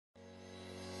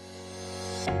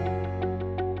I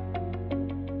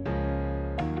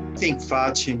think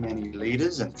far too many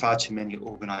leaders and far too many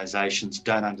organisations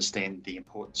don't understand the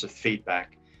importance of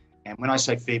feedback. And when I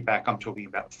say feedback, I'm talking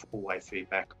about four-way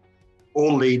feedback.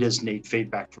 All leaders need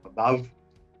feedback from above.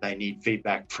 They need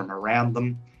feedback from around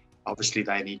them. Obviously,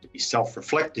 they need to be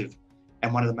self-reflective.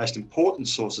 And one of the most important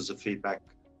sources of feedback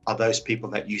are those people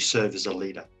that you serve as a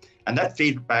leader. And that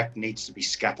feedback needs to be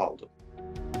scaffolded.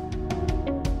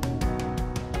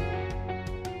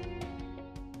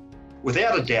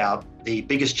 Without a doubt, the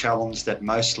biggest challenge that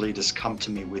most leaders come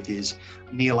to me with is,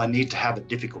 Neil, I need to have a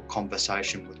difficult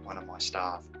conversation with one of my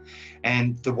staff.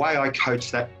 And the way I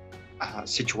coach that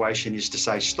situation is to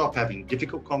say, stop having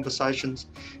difficult conversations,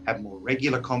 have more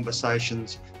regular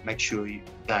conversations, make sure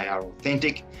they are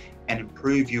authentic, and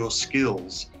improve your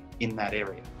skills in that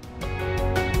area.